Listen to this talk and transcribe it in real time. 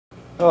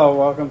Hello,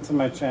 welcome to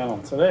my channel.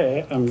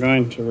 Today I'm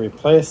going to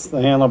replace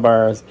the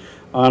handlebars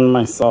on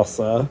my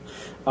Salsa.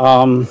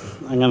 I'm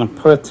going to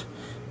put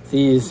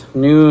these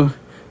new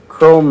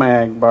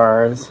Mag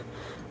bars.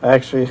 I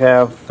actually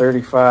have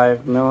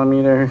 35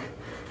 millimeter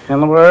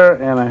handlebar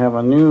and I have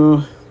a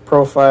new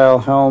profile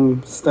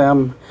helm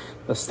stem.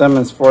 The stem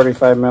is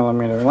 45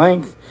 millimeter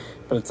length,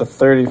 but it's a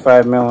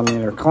 35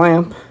 millimeter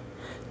clamp.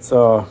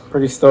 So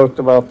pretty stoked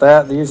about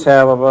that. These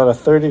have about a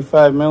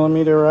 35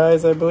 millimeter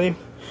rise, I believe.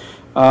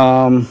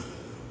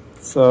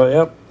 So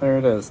yep, there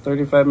it is,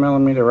 35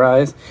 millimeter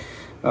rise,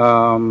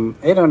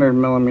 800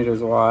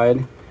 millimeters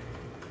wide,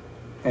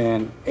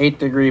 and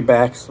 8-degree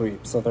back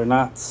sweep. So they're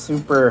not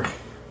super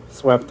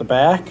swept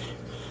back,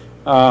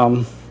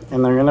 and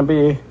they're gonna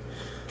be a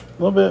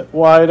little bit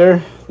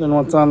wider than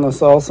what's on the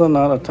Salsa,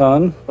 not a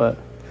ton, but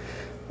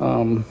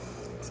so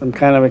I'm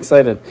kind of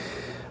excited.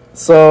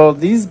 So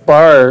these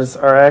bars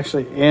are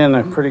actually in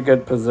a pretty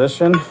good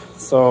position.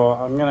 So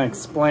I'm gonna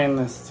explain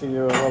this to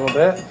you a little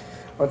bit.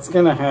 What's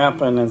gonna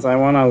happen is I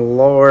wanna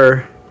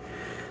lower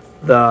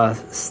the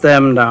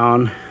stem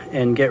down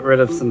and get rid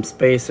of some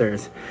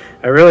spacers.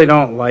 I really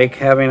don't like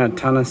having a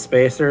ton of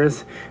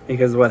spacers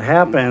because what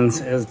happens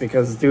is,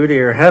 because due to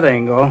your head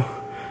angle,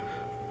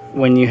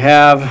 when you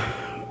have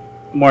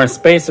more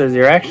spacers,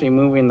 you're actually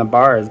moving the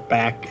bars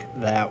back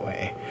that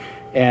way.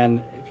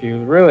 And if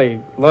you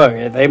really look,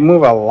 they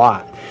move a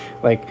lot.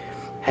 Like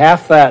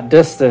half that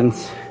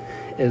distance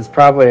is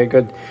probably a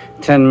good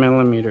 10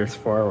 millimeters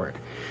forward.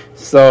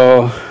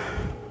 So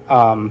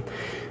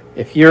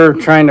if you're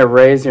trying to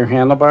raise your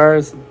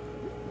handlebars,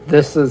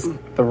 this is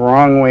the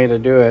wrong way to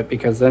do it,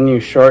 because then you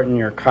shorten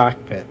your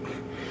cockpit.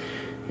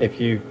 If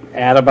you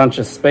add a bunch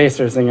of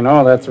spacers thinking,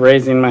 oh, that's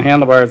raising my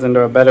handlebars into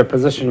a better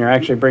position, you're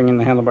actually bringing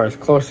the handlebars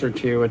closer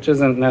to you, which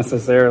isn't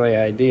necessarily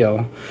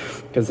ideal,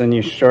 because then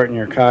you shorten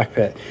your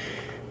cockpit.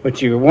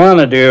 What you want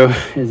to do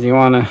is you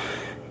want to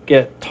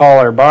get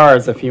taller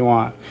bars if you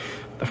want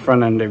the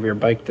front end of your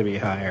bike to be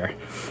higher.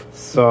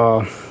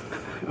 So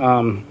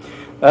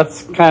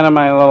that's kind of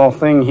my little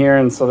thing here.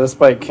 And so this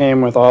bike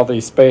came with all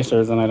these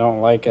spacers and I don't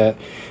like it.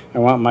 I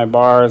want my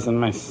bars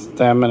and my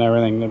stem and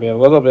everything to be a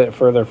little bit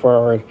further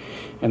forward.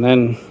 And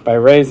then by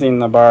raising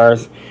the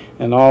bars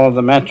and all of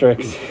the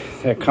metrics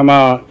that come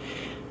out,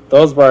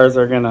 those bars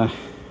are going to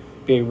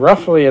be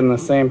roughly in the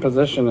same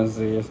position as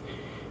these,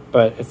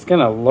 but it's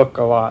going to look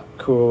a lot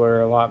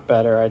cooler, a lot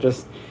better.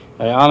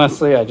 I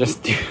honestly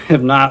just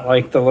have not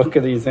liked the look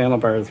of these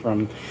handlebars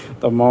from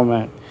the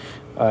moment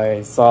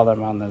I saw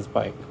them on this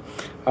bike.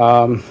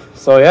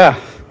 So yeah,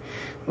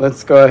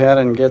 let's go ahead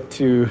and get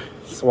to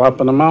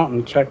swapping them out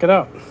and check it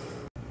out.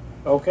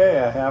 Okay,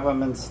 I have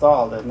them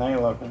installed and they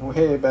look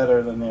way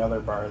better than the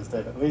other bars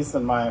did, at least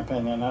in my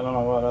opinion. I don't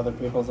know what other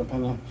people's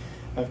opinion.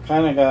 I've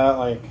kind of got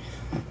like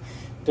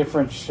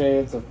different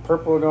shades of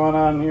purple going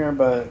on here,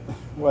 but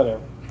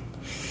whatever.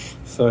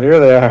 So here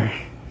they are.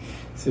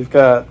 So you've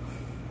got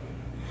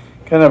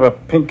kind of a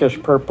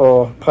pinkish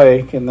purple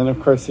pike, and then of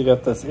course you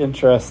got this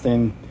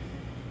interesting,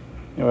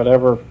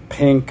 whatever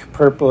pink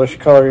purplish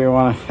color you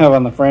want to have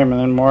on the frame, and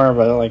then more of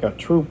a like a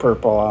true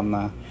purple on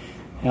the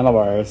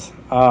handlebars.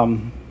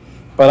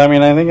 But I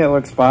mean, I think it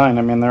looks fine.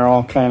 I mean, they're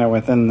all kind of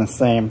within the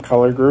same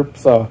color group,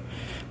 so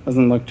it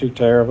doesn't look too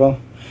terrible.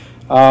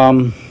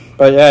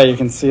 But yeah, you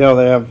can see how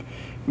they have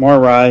more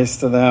rise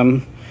to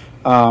them.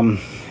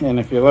 And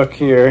if you look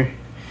here,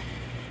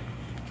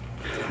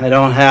 I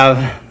don't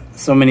have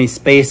so many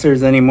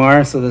spacers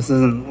anymore, so this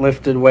isn't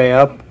lifted way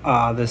up.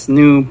 This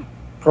new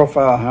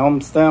profile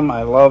helm stem,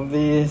 I love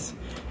these.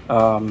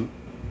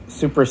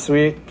 Super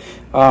sweet.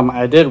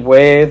 I did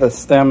weigh the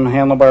stem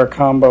handlebar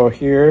combo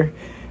here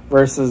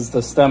versus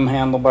the stem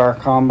handlebar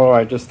combo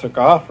I just took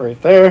off right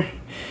there.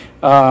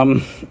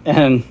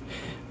 And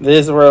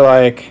these were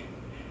like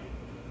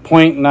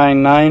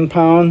 0.99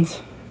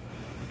 pounds,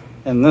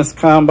 and this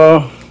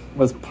combo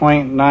was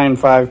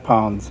 0.95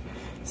 pounds.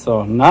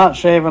 So not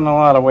shaving a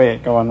lot of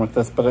weight going with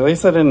this, but at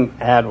least I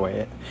didn't add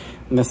weight.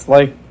 And this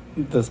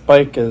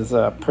bike is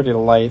pretty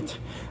light.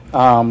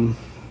 Now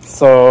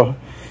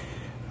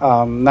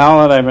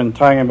that I've been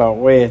talking about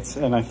weights,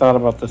 and I thought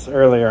about this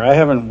earlier, I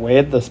haven't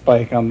weighed this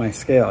bike on my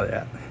scale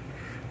yet.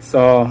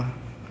 So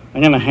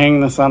I'm gonna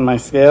hang this on my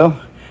scale,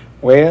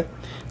 weigh it,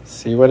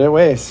 see what it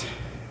weighs.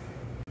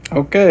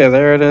 Okay,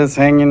 there it is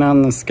hanging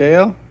on the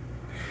scale.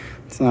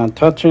 It's not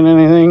touching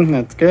anything,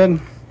 that's good.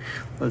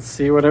 Let's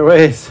see what it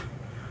weighs.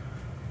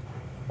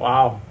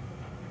 Wow.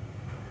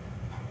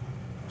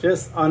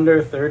 Just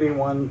under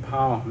 31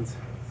 pounds.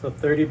 So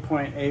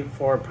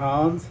 30.84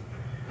 pounds.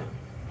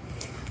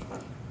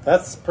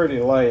 That's pretty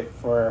light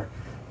for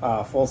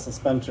a full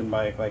suspension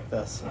bike like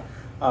this.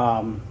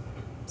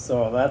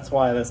 So that's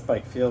why this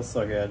bike feels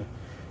so good,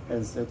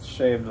 is it's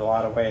shaved a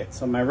lot of weight.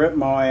 So my Rip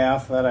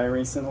Moaf that I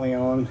recently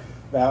owned,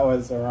 that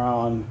was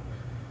around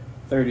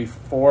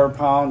 34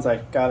 pounds. I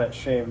got it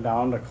shaved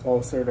down to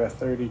closer to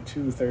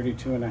 32,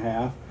 32 and a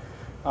half.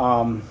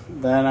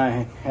 Then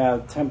I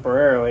had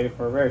temporarily,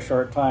 for a very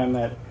short time,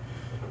 that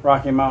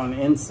Rocky Mountain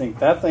Instinct.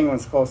 That thing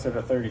was closer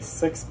to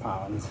 36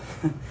 pounds.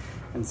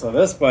 And so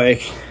this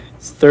bike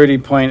is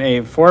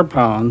 30.84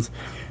 pounds,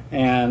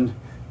 and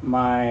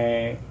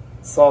my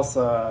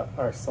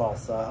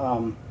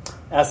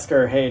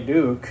Esker Hey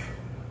Duke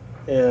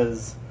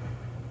is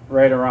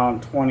right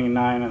around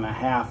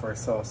 29.5 or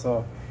so.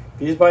 So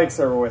these bikes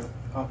are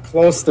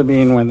close to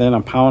being within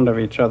a pound of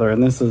each other,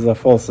 and this is a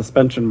full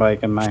suspension bike,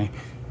 and my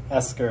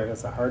Esker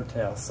is a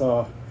hardtail.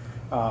 So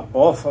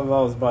both of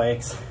those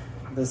bikes,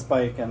 this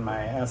bike and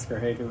my Esker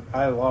Hey Duke,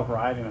 I love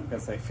riding them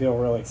because they feel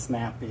really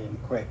snappy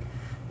and quick,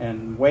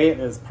 and weight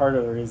is part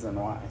of the reason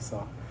why.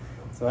 So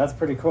that's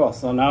pretty cool.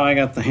 So now I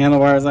got the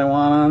handlebars I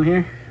want on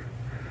here,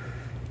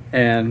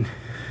 and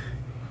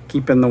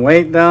keeping the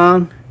weight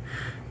down.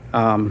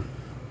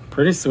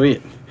 Pretty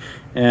sweet.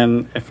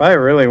 And if I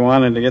really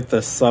wanted to get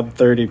this sub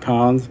 30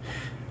 pounds,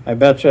 I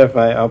bet you if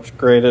I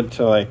upgraded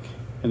to like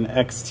an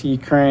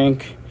XT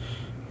crank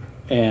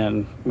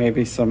and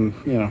maybe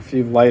some, you know, a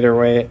few lighter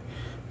weight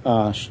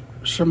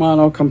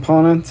Shimano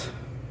components,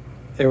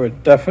 it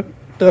would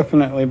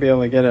definitely be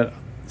able to get it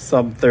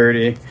sub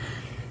 30.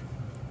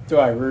 Do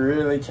I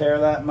really care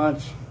that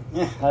much?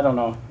 Yeah, I don't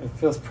know. It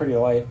feels pretty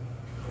light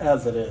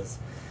as it is.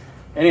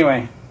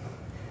 Anyway,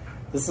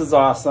 this is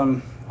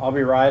awesome. I'll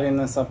be riding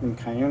this up in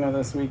Cuyuna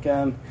this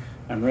weekend.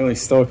 I'm really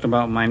stoked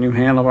about my new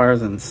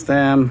handlebars and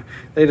stem.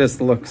 They just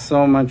look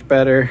so much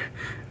better.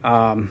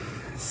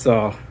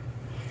 So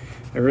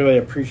I really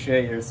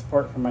appreciate your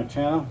support for my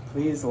channel.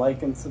 Please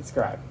like and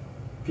subscribe.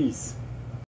 Peace.